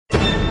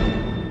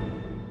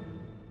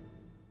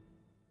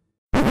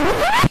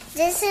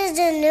This is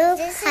the new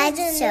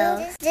Hydra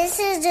Show. This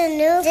is the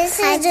new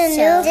Hydra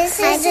Show. This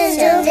is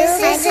the new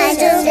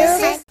Hydra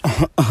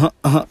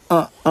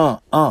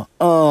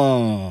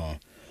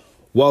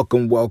Show.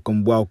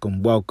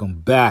 Welcome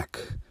back.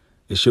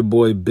 It's your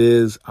boy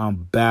Biz.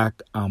 I'm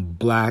back. I'm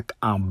black.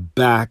 I'm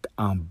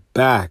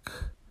back.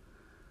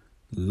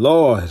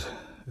 Lord,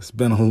 it's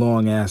been a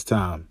long ass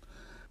time.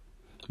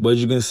 But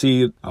as you can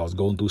see, I was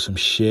going through some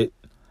shit.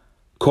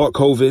 Caught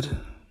COVID.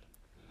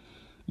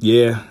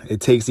 Yeah,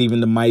 it takes even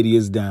the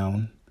mightiest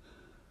down.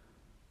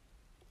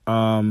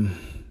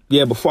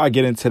 Before I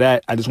get into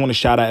that, I just want to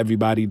shout out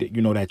everybody that,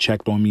 that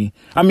checked on me.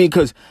 I mean,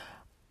 because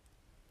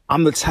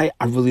I'm the type,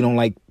 I really don't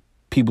like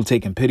people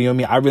taking pity on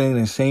me. I really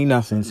didn't say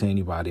nothing to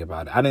anybody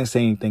about it. I didn't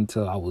say anything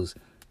till I was,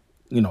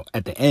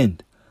 at the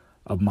end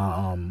of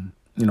my,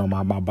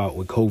 my bout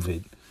with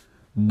COVID.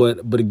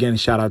 But again,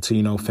 shout out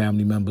to,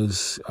 family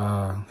members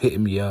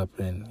hitting me up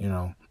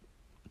and,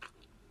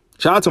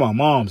 shout out to my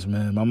moms,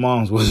 man. My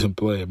moms wasn't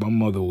playing. My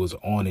mother was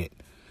on it.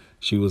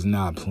 She was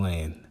not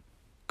playing.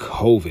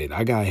 COVID.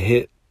 I got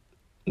hit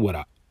with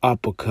an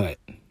uppercut.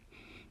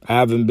 I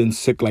haven't been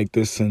sick like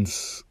this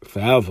since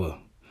forever.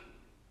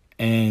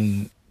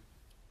 And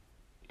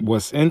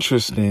what's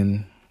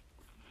interesting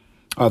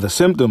are the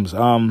symptoms.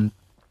 I'm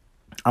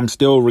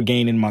still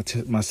regaining my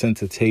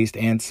sense of taste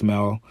and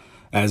smell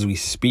as we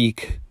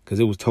speak because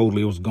it was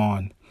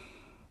gone.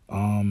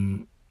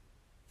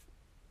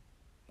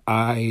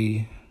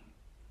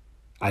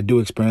 I do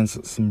experience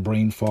some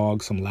brain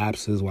fog, some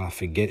lapses where I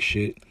forget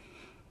shit,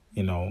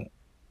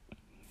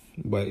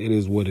 but it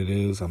is what it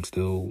is. I'm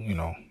still,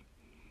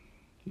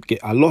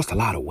 I lost a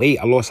lot of weight.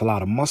 I lost a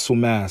lot of muscle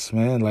mass,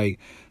 man.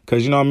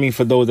 Because,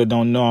 for those that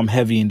don't know, I'm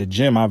heavy in the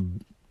gym.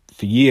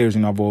 For years,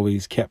 I've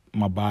always kept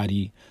my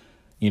body,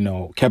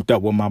 kept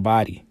up with my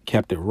body,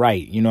 kept it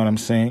right. You know what I'm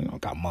saying? I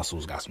got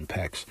muscles, got some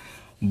pecs.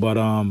 But,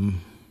 I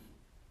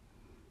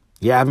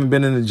haven't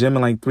been in the gym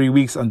in like 3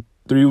 weeks.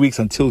 3 weeks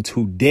until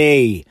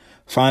today.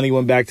 Finally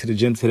went back to the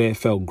gym today. It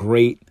felt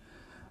great.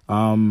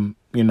 I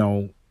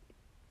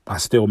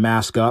still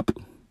mask up,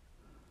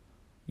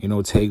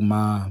 take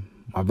my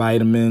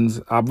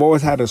vitamins. I've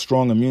always had a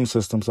strong immune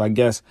system. So I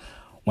guess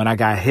when I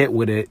got hit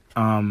with it,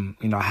 I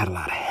had a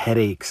lot of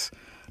headaches.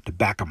 The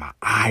back of my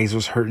eyes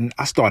was hurting.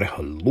 I started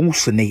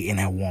hallucinating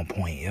at one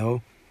point,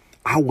 yo.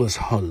 I was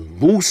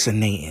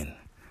hallucinating.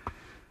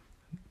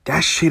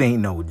 That shit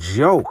ain't no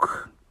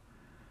joke.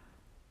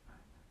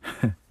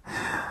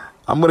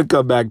 I'm going to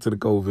come back to the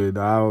COVID.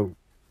 I'll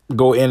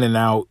go in and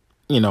out,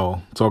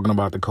 talking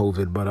about the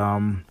COVID. But,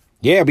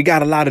 we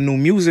got a lot of new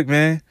music,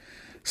 man.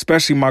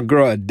 Especially my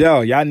girl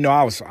Adele. Y'all know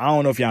I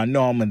don't know if y'all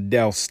know I'm an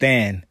Adele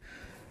stan.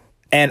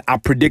 And I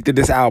predicted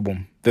this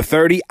album. The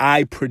 30,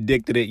 I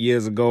predicted it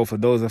years ago. For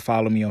those that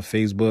follow me on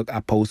Facebook, I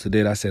posted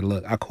it. I said,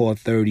 look, I called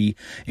 30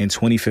 in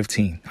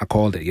 2015. I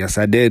called it. Yes,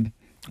 I did.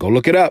 Go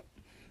look it up.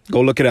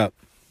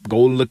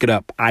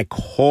 I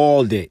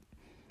called it.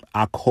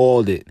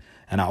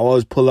 And I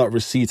always pull up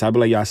receipts. I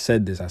be like, y'all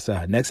said this. I said,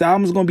 her next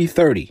album is going to be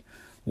 30.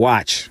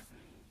 Watch.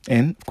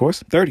 And, of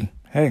course, 30.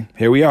 Hey,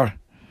 here we are.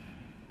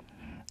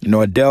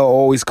 Adele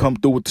always come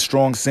through with the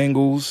strong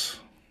singles.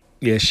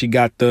 Yeah, she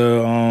got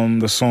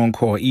the song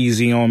called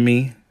Easy on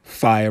Me.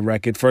 Fire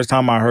record. First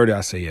time I heard it, I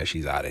said, yeah,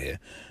 she's out of here.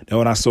 Then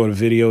when I saw the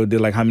video, it did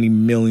like how many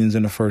millions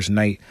in the first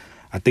night.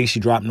 I think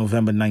she dropped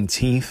November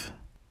 19th.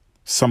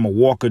 Summer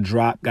Walker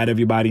dropped. Got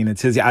everybody in a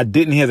tizzy. I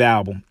didn't hear the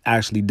album.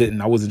 Actually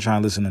didn't. I wasn't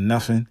trying to listen to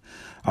nothing.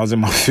 I was in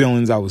my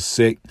feelings. I was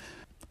sick.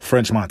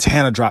 French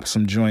Montana dropped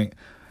some joint.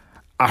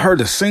 I heard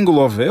the single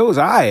of it. It was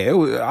all right.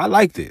 I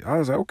liked it. I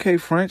was like, okay,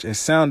 French. It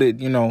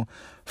sounded,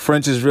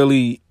 French is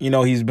really,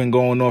 he's been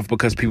going off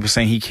because people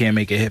saying he can't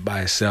make a hit by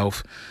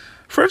himself.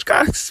 French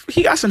got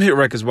some hit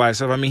records by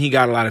himself. I mean, he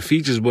got a lot of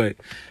features, but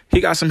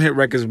he got some hit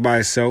records by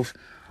himself.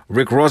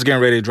 Rick Ross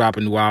getting ready to drop a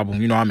new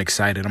album. I'm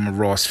excited. I'm a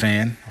Ross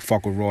fan. I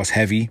fuck with Ross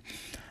heavy.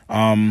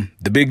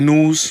 The big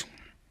news,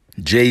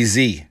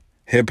 Jay-Z.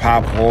 Hip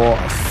Hop Hall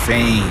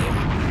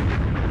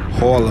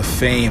of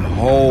Fame,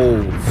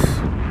 Hove.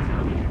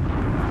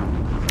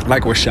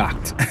 Like we're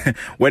shocked.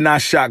 We're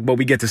not shocked, but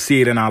we get to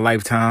see it in our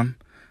lifetime.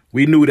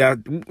 We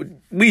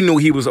knew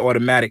he was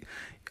automatic.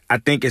 I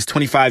think it's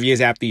 25 years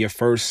after your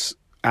first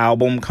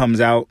album comes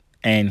out,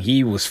 and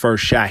he was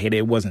first shot.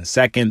 It wasn't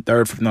second,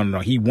 third, fifth. No.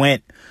 He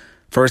went.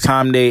 First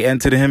time they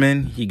entered him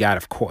in, he got,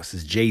 of course,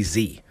 it's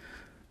Jay-Z.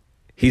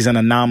 He's an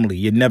anomaly.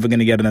 You're never going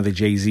to get another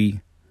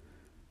Jay-Z.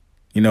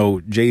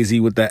 Jay-Z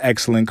with the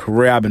excellent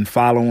career. I've been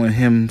following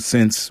him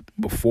since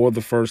before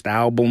the first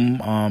album.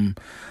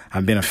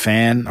 I've been a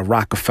fan of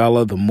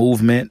Rockefeller, the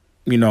movement,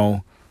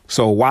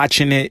 So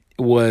watching it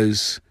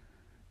was,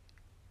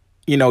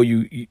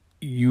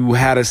 you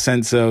had a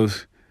sense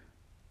of,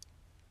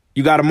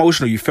 you got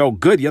emotional. You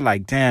felt good. You're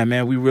like, damn,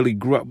 man, we really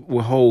grew up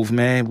with Hove,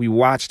 man. We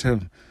watched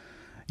him,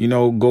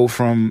 go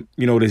from,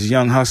 this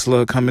young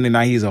hustler coming in.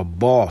 Now he's a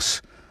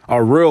boss,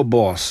 a real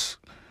boss.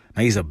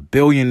 Now he's a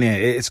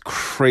billionaire. It's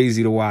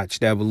crazy to watch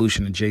the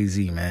evolution of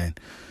Jay-Z, man.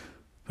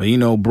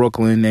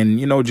 Brooklyn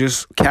and,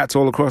 just cats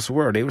all across the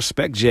world. They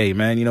respect Jay,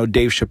 man.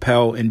 Dave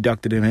Chappelle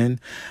inducted him in.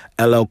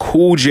 LL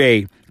Cool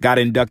J got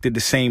inducted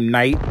the same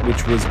night,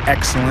 which was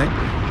excellent.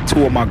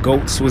 Two of my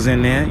GOATs was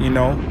in there,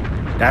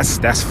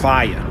 That's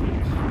fire.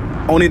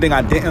 Only thing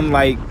I didn't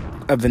like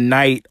of the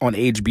night on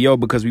HBO,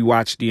 because we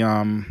watched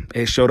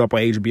it showed up on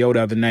HBO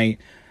the other night.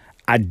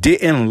 I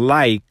didn't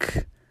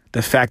like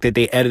the fact that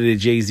they edited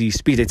Jay-Z's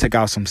speech. They took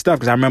out some stuff,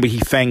 because I remember he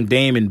thanked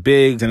Dame and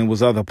Biggs, and it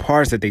was other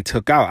parts that they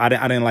took out. I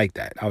didn't like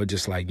that. I was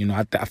just like,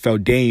 I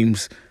felt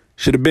Dame's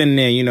should have been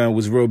there. It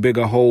was real big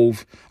of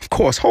Hove. Of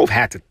course, Hove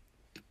had to,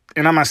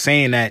 and I'm not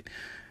saying that,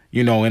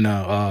 in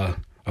a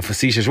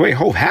facetious way.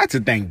 Hove had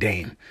to thank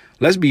Dame.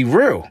 Let's be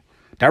real.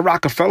 That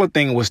Rockefeller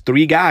thing was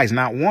 3 guys,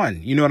 not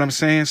 1. You know what I'm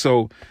saying?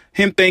 So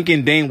him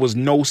thanking Dame was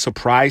no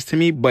surprise to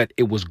me, but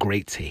it was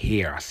great to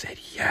hear. I said,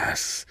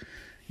 yes.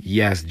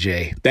 Yes,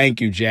 Jay.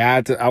 Thank you, Jay.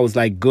 I was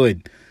like,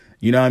 good.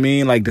 You know what I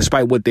mean? Like,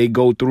 despite what they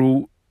go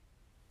through,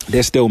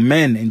 they're still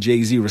men, and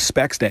Jay-Z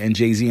respects that, and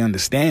Jay-Z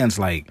understands,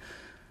 like,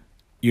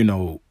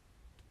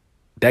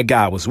 that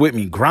guy was with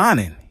me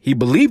grinding. He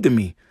believed in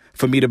me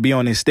for me to be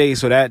on his stage.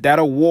 So that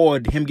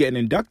award, him getting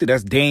inducted,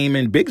 that's Dame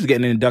and Biggs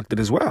getting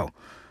inducted as well.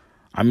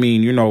 I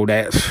mean,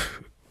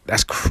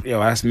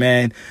 that's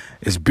man,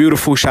 it's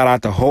beautiful. Shout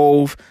out to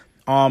Hove.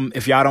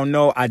 If y'all don't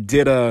know, I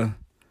did a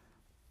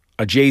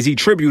Jay-Z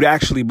tribute,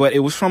 actually, but it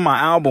was from my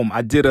album.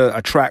 I did a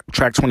track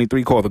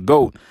 23 called The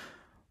GOAT.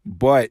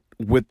 But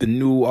with the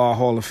new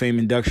Hall of Fame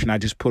induction, I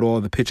just put all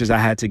the pictures I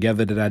had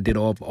together that I did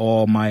of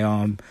all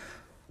my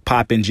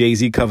Pop and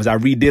Jay-Z covers. I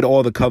redid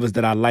all the covers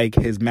that I like,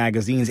 his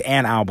magazines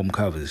and album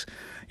covers.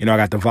 I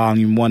got the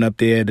volume 1 up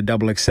there, the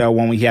XXL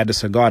one when he had the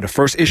cigar. The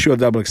first issue of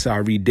XXL,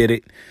 I redid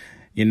it.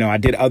 I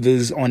did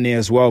others on there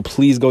as well.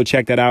 Please go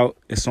check that out.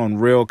 It's on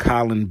Real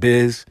Colin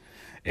Biz.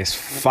 It's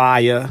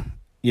fire.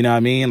 You know what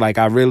I mean? Like,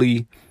 I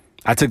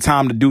took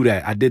time to do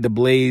that. I did the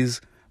Blaze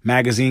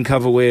magazine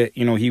cover where,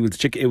 he was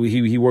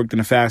he worked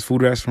in a fast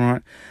food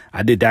restaurant.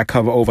 I did that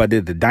cover over. I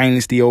did the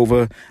Dynasty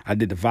over. I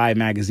did the Vibe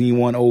magazine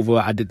one over.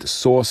 I did the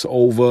Source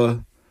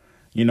over.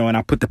 And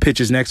I put the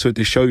pictures next to it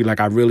to show you, like,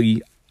 I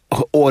really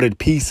ordered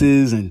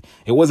pieces, and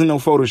it wasn't no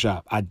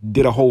Photoshop. I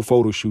did a whole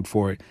photo shoot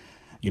for it.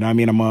 I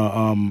mean?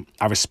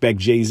 I respect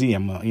Jay-Z.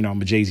 I'm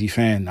a Jay-Z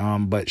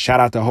fan. But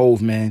shout out to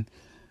Hove, man.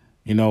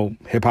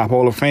 Hip Hop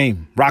Hall of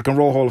Fame, Rock and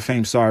Roll Hall of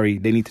Fame. Sorry,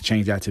 they need to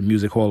change that to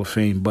Music Hall of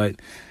Fame. But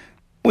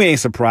we ain't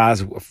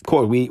surprised. Of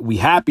course, we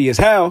happy as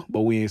hell,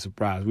 but we ain't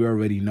surprised. We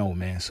already know,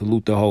 man.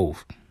 Salute to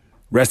Hove.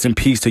 Rest in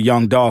peace to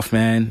Young Dolph,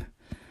 man.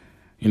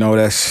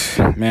 That's,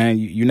 man,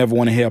 you never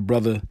want to hear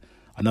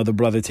another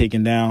brother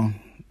taken down.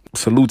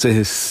 Salute to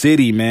his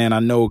city, man. I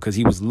know, because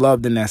he was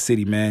loved in that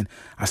city, man.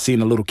 I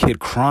seen a little kid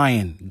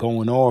crying,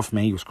 going off,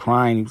 man. He was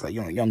crying. He was like,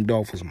 Young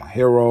Dolph was my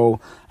hero.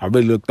 I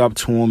really looked up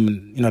to him.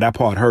 And, that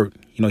part hurt.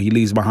 He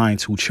leaves behind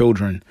 2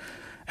 children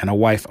and a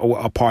wife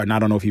apart. And I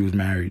don't know if he was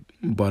married.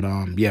 But,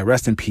 yeah,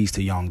 rest in peace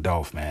to Young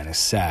Dolph, man. It's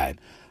sad.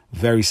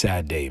 Very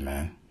sad day,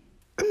 man.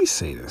 Let me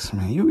say this,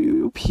 man.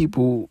 You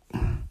people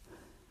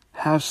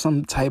have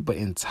some type of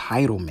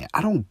entitlement.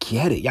 I don't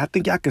get it. Y'all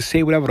think y'all can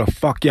say whatever the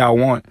fuck y'all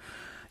want.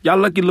 Y'all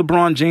lucky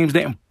LeBron James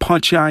didn't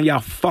punch y'all in y'all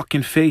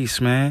fucking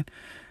face, man.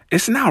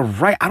 It's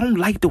not right. I don't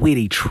like the way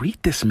they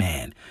treat this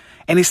man.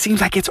 And it seems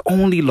like it's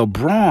only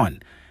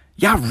LeBron.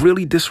 Y'all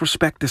really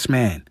disrespect this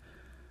man.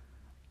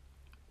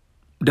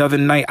 The other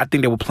night, I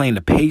think they were playing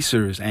the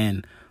Pacers,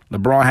 and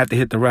LeBron had to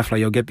hit the ref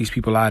like, yo, get these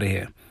people out of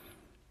here.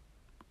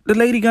 The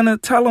lady gonna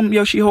tell him,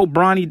 yo, she hope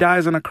Bronny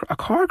dies in a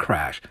car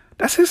crash.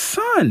 That's his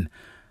son.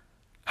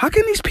 How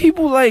can these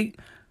people, like...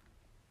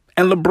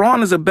 And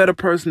LeBron is a better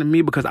person than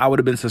me, because I would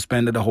have been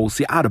suspended the whole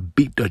season. I'd have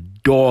beat the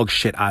dog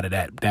shit out of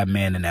that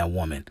man and that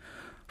woman.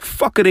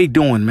 Fuck are they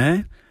doing,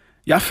 man?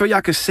 Y'all feel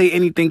y'all could say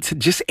anything to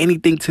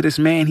this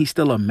man? He's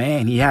still a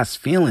man. He has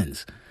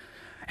feelings.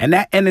 And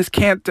this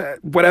Cantor,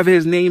 whatever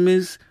his name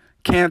is,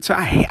 Cantor,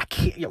 I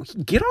can't, yo,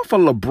 get off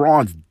of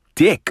LeBron's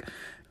dick.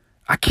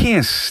 I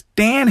can't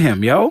stand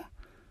him, yo.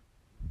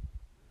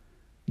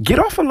 Get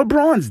off of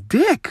LeBron's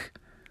dick.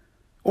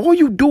 All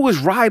you do is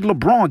ride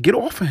LeBron. Get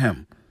off of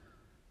him.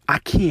 I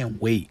can't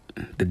wait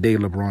the day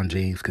LeBron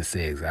James could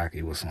say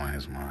exactly what's on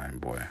his mind,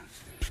 boy.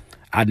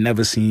 I'd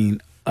never seen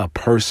a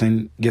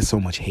person get so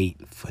much hate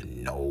for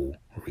no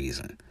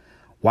reason.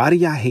 Why do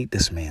y'all hate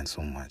this man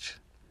so much?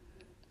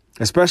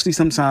 Especially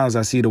sometimes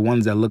I see the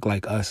ones that look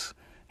like us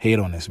hate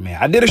on this man.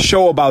 I did a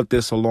show about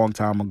this a long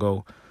time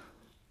ago,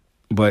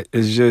 but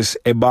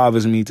it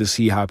bothers me to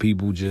see how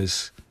people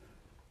just,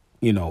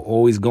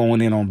 always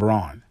going in on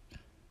Bron.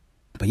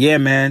 But yeah,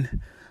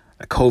 man.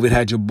 COVID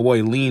had your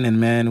boy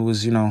leaning, man. It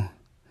was, and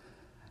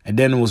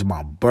then it was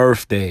my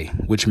birthday,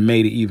 which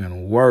made it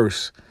even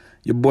worse.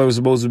 Your boy was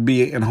supposed to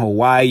be in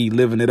Hawaii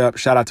living it up.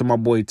 Shout out to my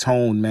boy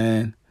Tone,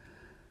 man.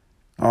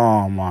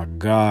 Oh, my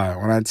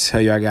God. When I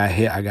tell you I got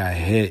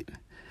hit.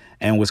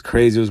 And what's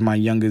crazy, it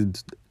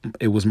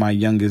was my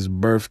youngest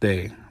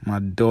birthday. My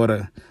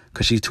daughter,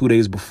 because she's 2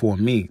 days before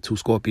me, 2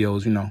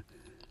 Scorpios,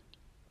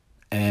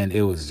 And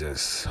it was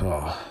just,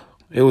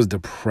 it was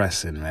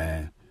depressing,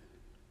 man.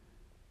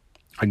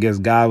 I guess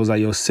God was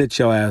like, yo, sit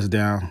your ass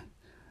down.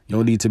 You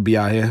don't need to be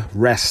out here.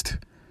 Rest.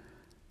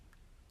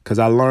 Because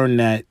I learned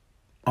that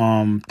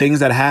things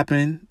that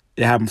happen,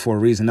 it happen for a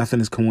reason. Nothing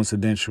is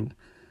coincidental.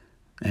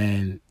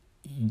 And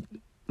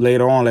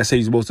later on, let's say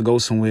you're supposed to go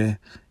somewhere,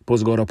 you're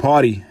supposed to go to a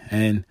party,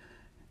 and,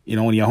 you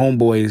know, one of your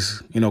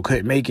homeboys, you know,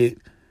 couldn't make it,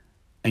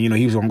 and, you know,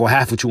 he was going to go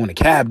half with you in a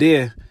cab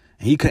there,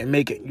 and he couldn't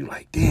make it. You're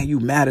like, damn,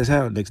 you mad as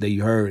hell. Next day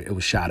you heard it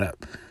was shot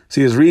up.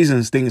 See, there's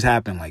reasons things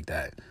happen like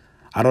that.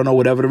 I don't know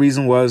whatever the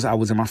reason was. I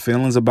was in my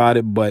feelings about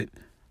it, but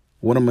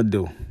what I'm going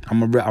to do?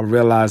 I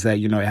realized that,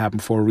 you know, it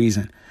happened for a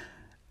reason.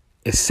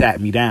 It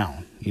sat me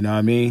down. You know what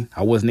I mean?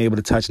 I wasn't able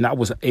to touch, I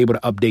wasn't able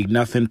to update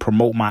nothing,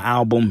 promote my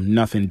album,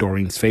 nothing,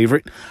 Doreen's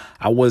Favorite.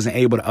 I wasn't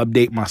able to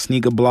update my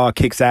sneaker blog,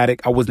 Kicks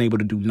Addict. I wasn't able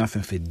to do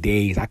nothing for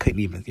days. I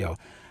couldn't even,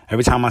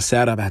 every time I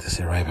sat up, I had to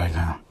sit right back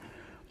down.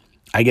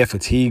 I get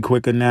fatigued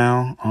quicker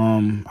now.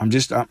 I'm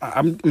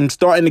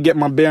starting to get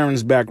my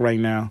bearings back right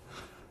now.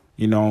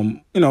 You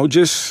know,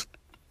 just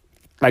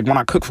like when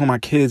I cook for my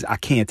kids, I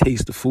can't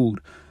taste the food.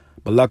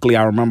 But luckily,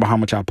 I remember how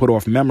much I put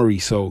off memory.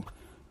 So,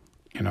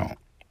 you know,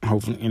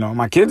 hopefully, you know,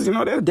 my kids, you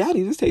know, they're,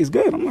 daddy, this tastes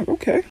good. I'm like,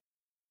 okay,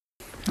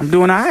 I'm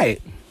doing all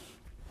right.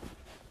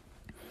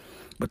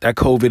 But that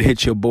COVID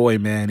hit your boy,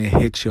 man. It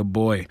hit your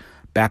boy.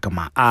 Back of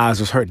my eyes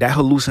was hurt. That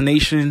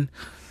hallucination,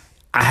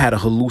 I had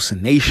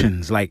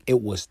hallucinations. Like,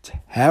 it was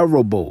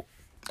terrible.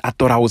 I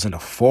thought I was in the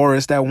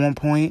forest at one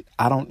point.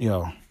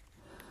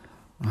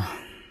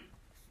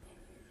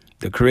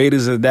 The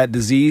creators of that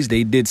disease,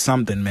 they did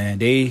something, man.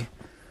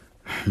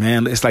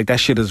 Man, it's like that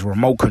shit is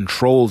remote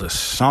controlled or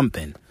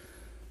something.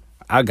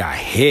 I got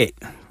hit.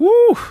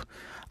 Woo!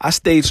 I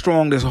stayed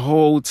strong this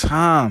whole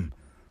time.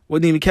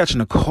 Wasn't even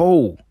catching a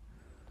cold.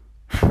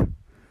 But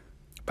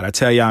I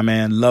tell y'all,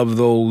 man, love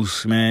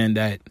those, man,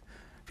 that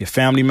your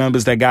family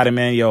members that got it,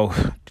 man,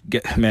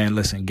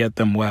 get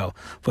them well.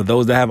 For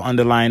those that have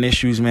underlying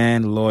issues,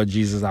 man, Lord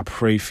Jesus, I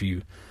pray for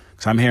you.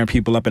 Because I'm hearing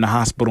people up in the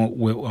hospital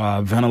with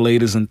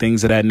ventilators and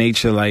things of that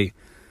nature. Like,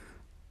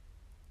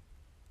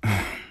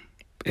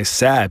 it's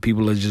sad.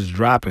 People are just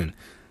dropping.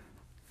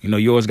 You know,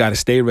 you always got to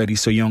stay ready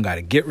so you don't got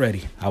to get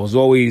ready. I was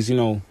always, you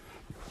know,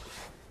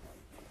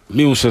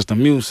 immune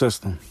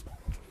system.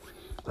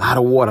 A lot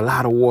of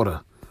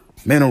water.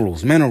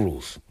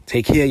 Minerals.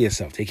 Take care of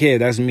yourself.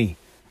 That's me.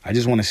 I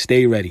just want to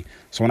stay ready.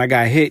 So when I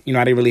got hit, you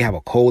know, I didn't really have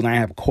a cold. I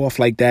didn't have a cough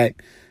like that.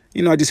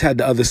 You know, I just had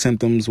the other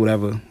symptoms,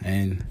 whatever.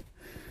 And,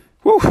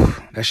 whew,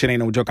 that shit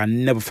ain't no joke. I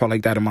never felt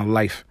like that in my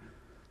life.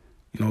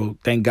 You know,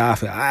 thank God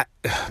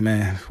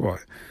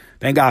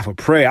thank God for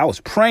prayer. I was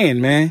praying,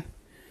 man.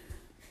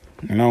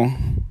 You know,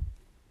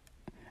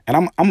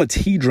 and I'm a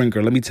tea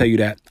drinker. Let me tell you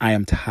that. I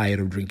am tired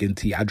of drinking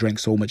tea. I drank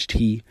so much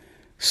tea,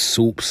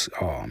 soups.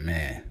 Oh,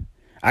 man.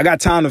 I got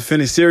time to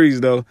finish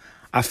series, though.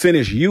 I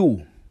finished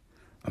You.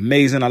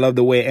 Amazing. I love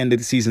the way it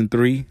ended season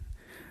 3.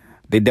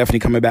 They definitely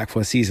coming back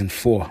for season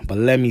 4. But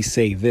let me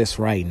say this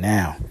right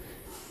now.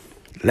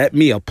 Let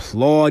me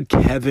applaud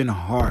Kevin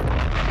Hart.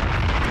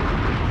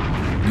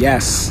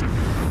 Yes,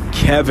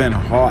 Kevin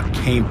Hart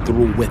came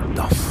through with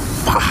the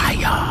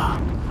fire.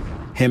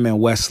 Him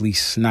and Wesley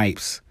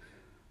Snipes.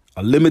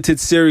 A limited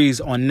series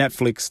on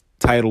Netflix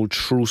titled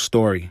True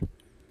Story.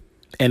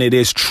 And it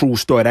is true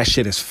story. That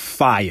shit is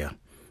fire.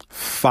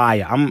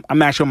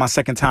 I'm actually on my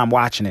second time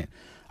watching it.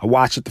 I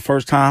watched it the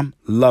first time,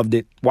 loved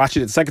it. Watched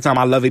it the second time,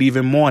 I love it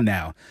even more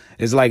now.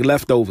 It's like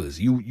leftovers.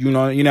 You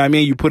know what I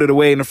mean? You put it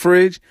away in the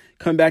fridge,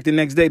 come back the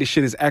next day, the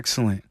shit is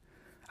excellent.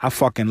 I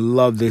fucking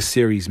love this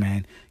series,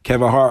 man.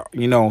 Kevin Hart,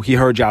 you know, he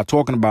heard y'all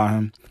talking about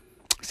him.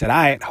 He said, all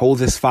right, hold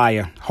this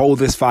fire.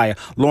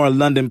 Lauren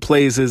London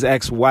plays his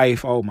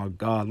ex-wife. Oh, my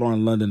God.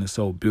 Lauren London is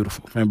so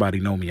beautiful. If anybody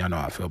know me, I know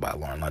how I feel about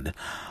Lauren London.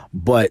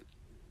 But,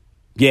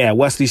 yeah,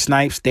 Wesley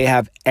Snipes, they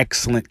have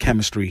excellent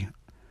chemistry.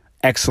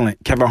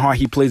 Excellent. Kevin Hart,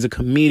 he plays a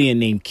comedian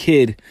named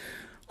Kid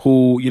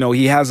who, you know,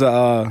 he has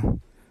a,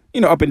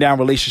 up and down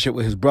relationship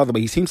with his brother,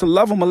 but he seems to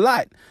love him a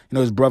lot. You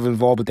know, his brother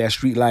involved with that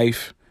street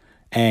life.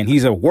 And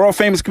he's a world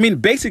famous comedian.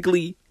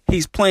 Basically,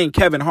 he's playing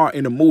Kevin Hart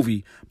in a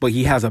movie, but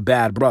he has a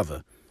bad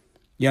brother.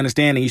 You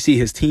understand? And you see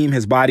his team,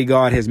 his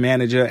bodyguard, his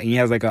manager, and he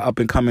has like an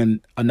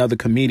up-and-coming another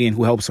comedian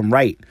who helps him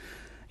write.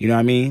 You know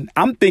what I mean?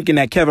 I'm thinking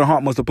that Kevin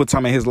Hart must have put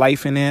some of his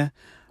life in there,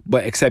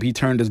 but except he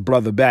turned his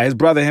brother back. Him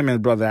and his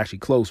brother are actually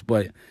close,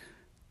 but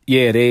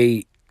yeah,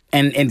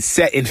 and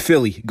set in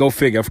Philly. Go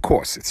figure. Of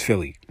course, it's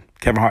Philly.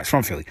 Kevin Hart's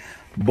from Philly,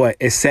 but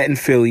it's set in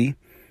Philly.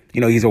 You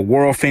know, he's a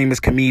world-famous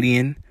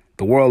comedian.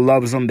 The world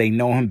loves him. They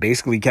know him.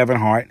 Basically, Kevin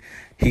Hart.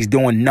 He's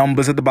doing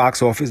numbers at the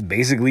box office.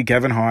 Basically,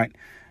 Kevin Hart.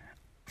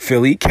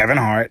 Philly, Kevin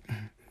Hart.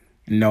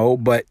 No,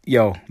 but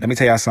yo, let me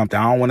tell y'all something.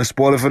 I don't want to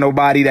spoil it for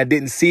nobody that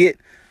didn't see it,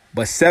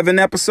 but 7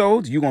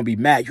 episodes, you're going to be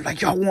mad. You're like,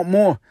 y'all want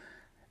more.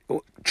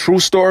 True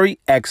story,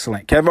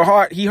 excellent. Kevin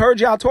Hart, he heard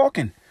y'all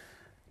talking.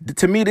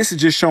 To me, this is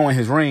just showing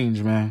his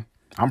range, man.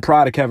 I'm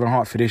proud of Kevin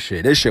Hart for this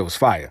shit. This shit was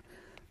fire.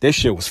 This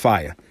shit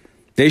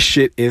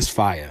is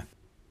fire.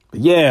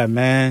 Yeah,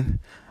 man.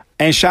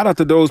 And shout out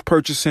to those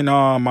purchasing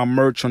my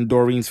merch on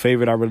Doreen's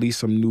Favorite. I released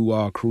some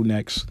new crew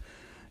necks.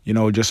 You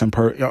know, just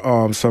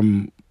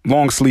some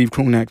long sleeve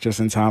crew neck just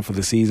in time for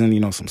the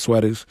season. Some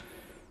sweaters.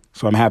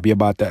 So I'm happy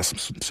about that.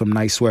 Some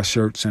nice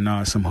sweatshirts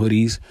and some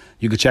hoodies.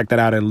 You can check that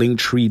out at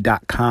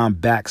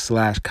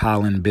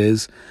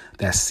linktree.com/ColinBiz.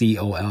 That's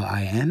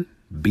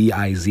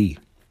ColinBiz.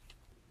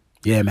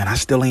 Yeah, man, I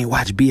still ain't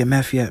watched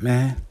BMF yet,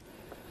 man.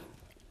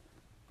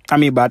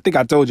 But I think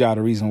I told y'all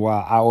the reason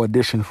why I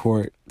auditioned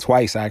for it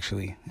twice,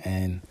 actually.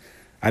 And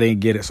I didn't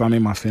get it, so I'm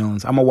in my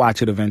feelings. I'm going to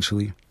watch it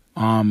eventually.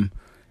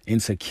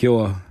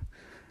 Insecure.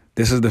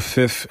 This is the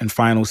 5th and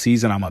final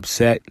season. I'm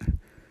upset.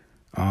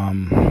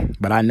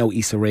 But I know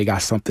Issa Rae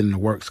got something in the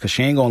works because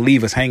she ain't gonna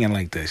leave us hanging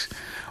like this.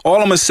 All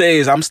I'm gonna say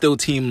is I'm still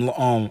team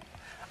Lawrence.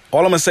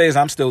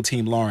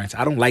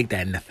 I don't like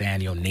that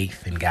Nathaniel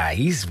Nathan guy.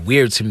 He's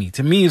weird to me.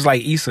 To me, it's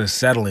like Issa's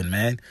settling,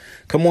 man.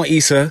 Come on,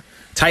 Issa,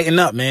 tighten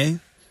up,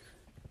 man.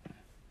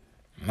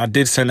 I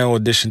did send an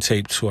audition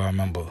tape too. I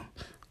remember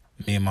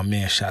me and my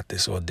man shot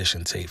this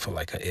audition tape for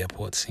like an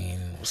airport scene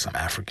with some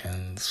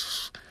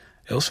Africans.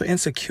 It was for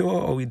Insecure,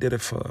 or we did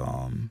it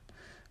for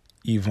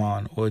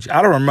Yvonne Orji.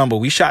 I don't remember.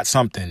 We shot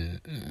something.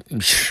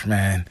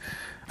 Man,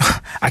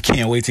 I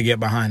can't wait to get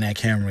behind that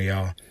camera,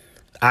 y'all.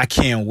 I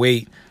can't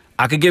wait.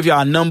 I could give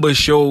y'all a number of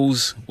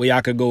shows where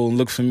y'all could go and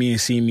look for me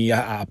and see me.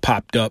 I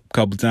popped up a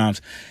couple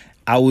times.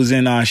 I was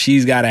in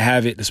She's Gotta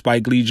Have It, the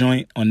Spike Lee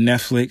joint on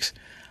Netflix.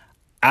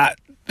 I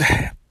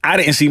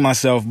didn't see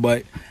myself,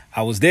 but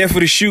I was there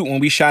for the shoot when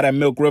we shot at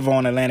Milk River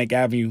on Atlantic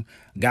Avenue.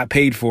 Got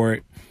paid for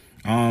it.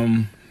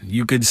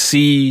 You could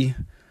see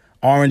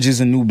Orange is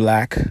the New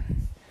Black.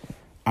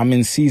 I'm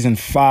in season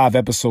 5,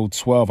 episode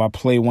 12. I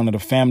play one of the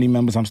family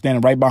members. I'm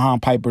standing right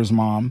behind Piper's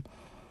mom.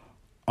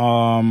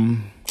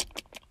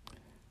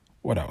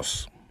 What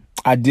else?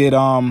 I did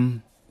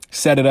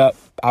Set It Up.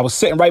 I was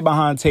sitting right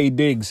behind Taye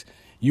Diggs.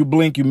 You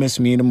blink, you miss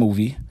me in the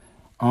movie.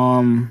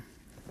 I'm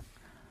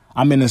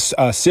in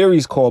a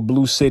series called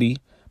Blue City.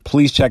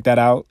 Please check that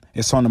out.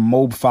 It's on the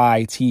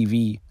MoBFi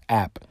TV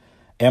app.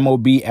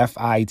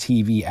 MoBFi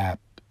TV app.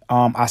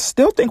 I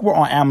still think we're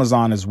on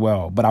Amazon as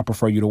well, but I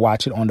prefer you to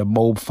watch it on the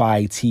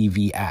MoBFi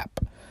TV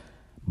app.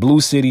 Blue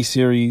City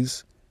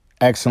series,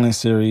 excellent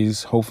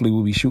series. Hopefully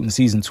we'll be shooting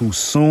season 2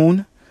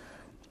 soon.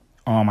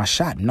 I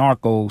shot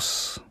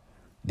Narcos.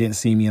 Didn't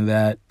see me in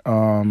that.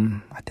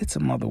 I did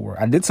some other work.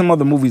 I did some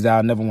other movies that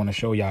I never want to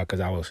show y'all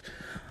because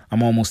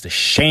I'm almost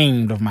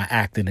ashamed of my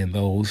acting in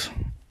those.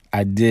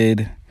 I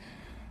did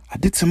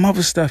some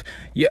other stuff.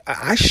 Yeah,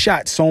 I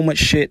shot so much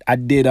shit. I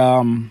did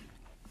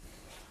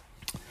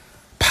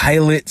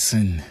pilots,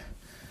 and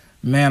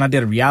man, I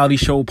did a reality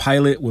show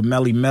pilot with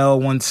Melly Mel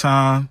one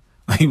time.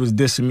 He was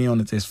dissing me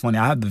on it. It's funny.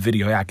 I have the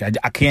video. I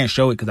can't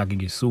show it because I could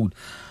get sued.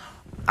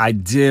 I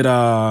did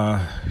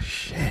I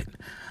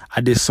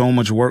did so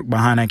much work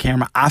behind that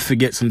camera. I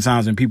forget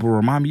sometimes when people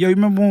remind me, yo, you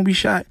remember when we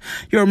shot?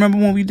 Yo, remember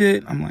when we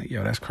did? I'm like,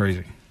 yo, that's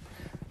crazy.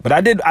 But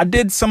I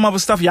did some other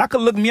stuff. Y'all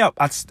could look me up.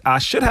 I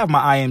should have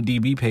my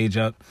IMDb page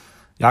up.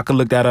 Y'all could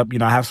look that up.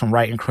 I have some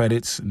writing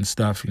credits and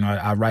stuff.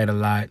 I write a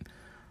lot.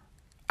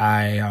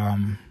 I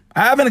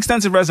have an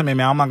extensive resume,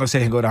 man. I'm not going to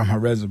say go down my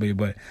resume,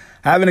 but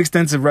I have an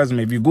extensive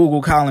resume. If you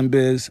Google Colin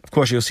Biz, of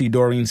course, you'll see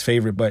Doreen's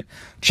Favorite, but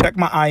check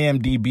my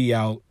IMDb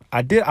out.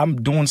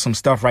 I'm doing some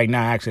stuff right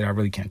now, actually, I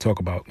really can't talk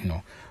about.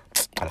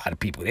 A lot of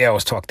people, they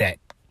always talk that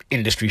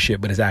industry shit,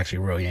 but it's actually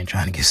real. You ain't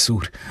trying to get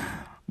sued.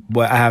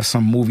 But I have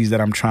some movies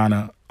that I'm trying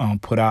to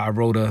put out. I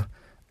wrote a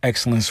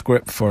excellent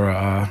script for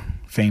a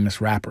famous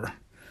rapper.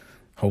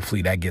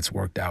 Hopefully that gets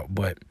worked out.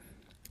 But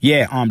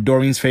yeah,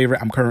 Doreen's Favorite.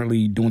 I'm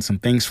currently doing some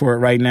things for it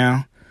right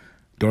now.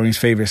 Doreen's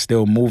Favorite is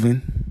still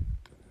moving.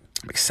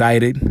 I'm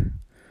excited.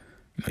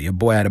 Your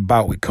boy had a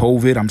bout with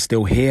COVID. I'm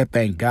still here,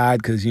 thank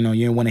God, because, you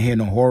didn't want to hear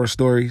no horror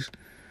stories.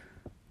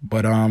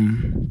 But,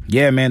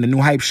 yeah, man, the new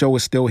hype show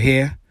is still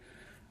here.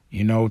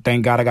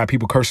 Thank God I got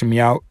people cursing me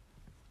out.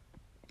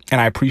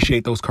 And I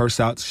appreciate those curse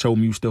outs. Show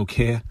me you still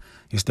care.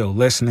 You're still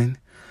listening.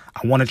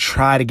 I want to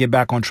try to get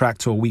back on track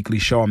to a weekly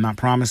show. I'm not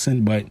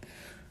promising, but,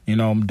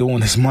 I'm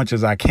doing as much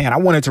as I can. I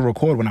wanted to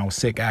record when I was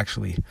sick,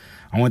 actually.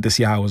 I wanted to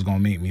see how it was going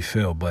to make me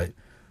feel, but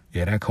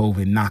yeah, that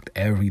COVID knocked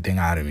everything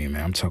out of me,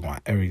 man. I'm talking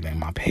about everything.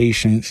 My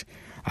patience,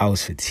 I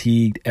was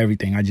fatigued,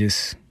 everything.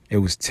 It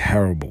was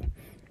terrible.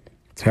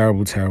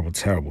 Terrible, terrible,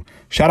 terrible.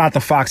 Shout out to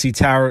Foxy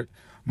Tarot,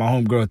 my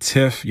homegirl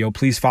Tiff. Yo,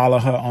 please follow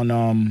her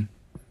on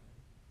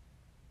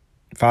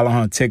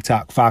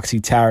TikTok,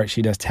 Foxy Tarot.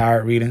 She does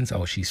tarot readings.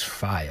 Oh, she's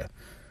fire.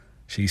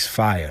 She's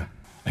fire.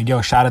 And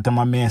yo, shout out to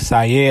my man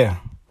Sayer.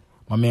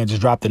 My man just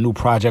dropped a new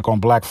project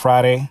on Black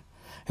Friday.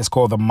 It's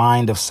called The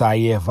Mind of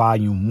Sayer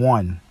Volume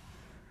 1.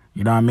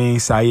 You know what I mean?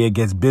 Sayer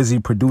gets busy,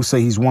 producer.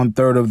 He's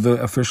 1/3 of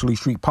the Officially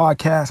Street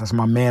podcast. That's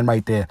my man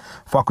right there.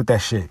 Fuck with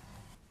that shit.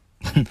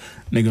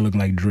 Nigga look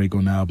like Drake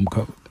on the album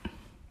cover.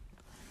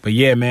 But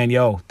yeah, man,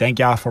 yo, thank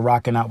y'all for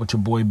rocking out with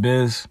your boy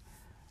Biz.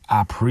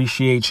 I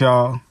appreciate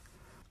y'all.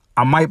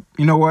 I might,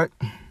 you know what?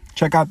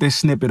 Check out this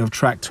snippet of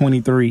track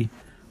 23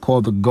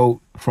 called The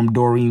GOAT from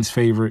Doreen's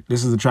Favorite.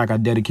 This is the track I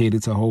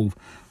dedicated to Hov.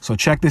 So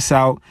check this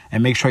out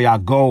and make sure y'all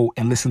go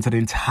and listen to the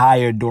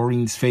entire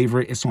Doreen's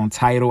Favorite. It's on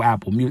Tidal,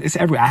 Apple Music. It's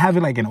everywhere. I have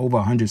it like in over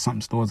 100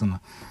 something stores in the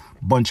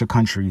bunch of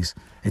countries.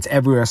 It's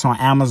everywhere. It's on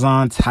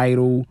Amazon,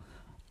 Tidal,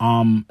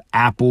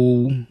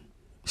 Apple,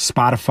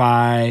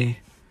 Spotify.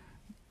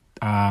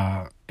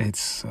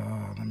 It's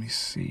let me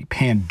see,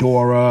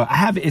 Pandora.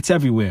 It's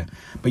everywhere.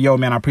 But yo,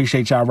 man, I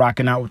appreciate y'all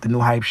rocking out with the New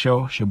Hype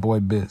Show. It's your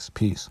boy Biz.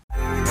 Peace.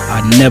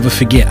 I never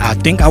forget. I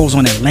think I was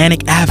on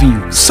Atlantic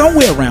Avenue,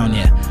 somewhere around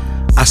there.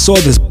 I saw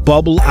this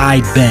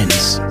bubble-eyed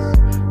Benz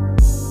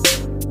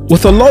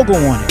with a logo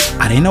on it.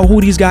 I didn't know who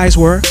these guys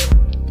were,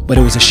 but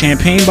it was a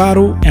champagne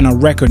bottle and a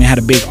record, and it had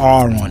a big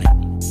R on it.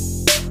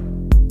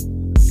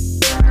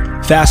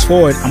 Fast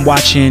forward, I'm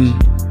watching,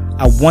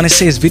 I want to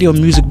say it's Video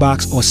Music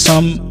Box or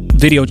some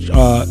video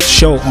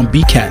show on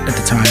BCAT at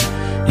the time.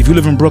 If you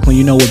live in Brooklyn,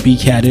 you know what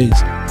BCAT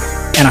is.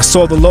 And I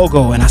saw the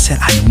logo and I said,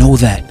 I know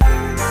that.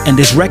 And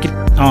this record,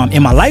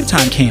 In My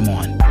Lifetime, came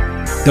on.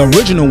 The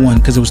original one,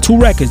 because it was 2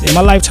 records, In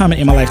My Lifetime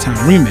and In My Lifetime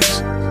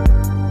Remix.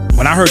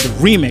 When I heard the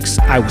remix,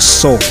 I was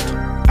sold.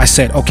 I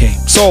said, okay,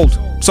 sold.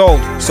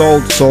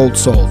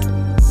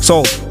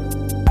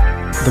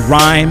 The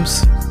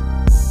rhymes,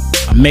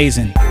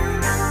 amazing.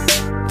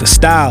 The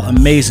style,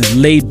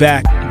 amazing. Laid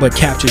back, but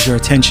captures your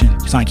attention.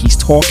 It's like he's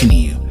talking to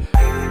you.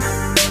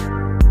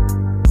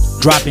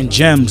 Dropping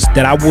gems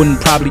that I wouldn't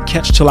probably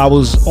catch till I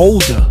was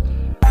older.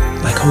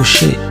 Like, oh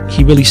shit,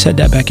 he really said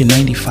that back in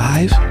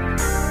 95?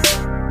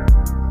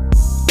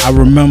 I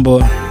remember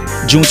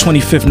June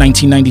 25th,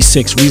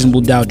 1996,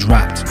 Reasonable Doubt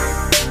dropped.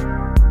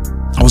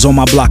 I was on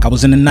my block. I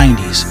was in the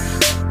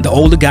 90s. The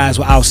older guys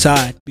were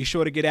outside. Be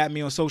sure to get at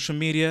me on social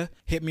media.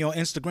 Hit me on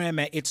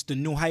Instagram at It's The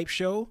New Hype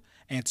Show.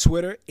 And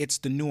Twitter, It's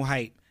The New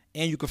Hype.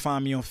 And you can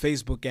find me on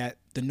Facebook at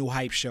The New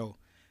Hype Show.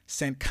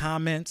 Send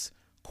comments,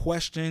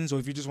 questions, or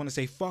if you just want to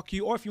say fuck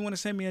you, or if you want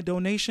to send me a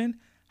donation,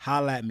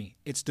 holla at me.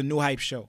 It's The New Hype Show.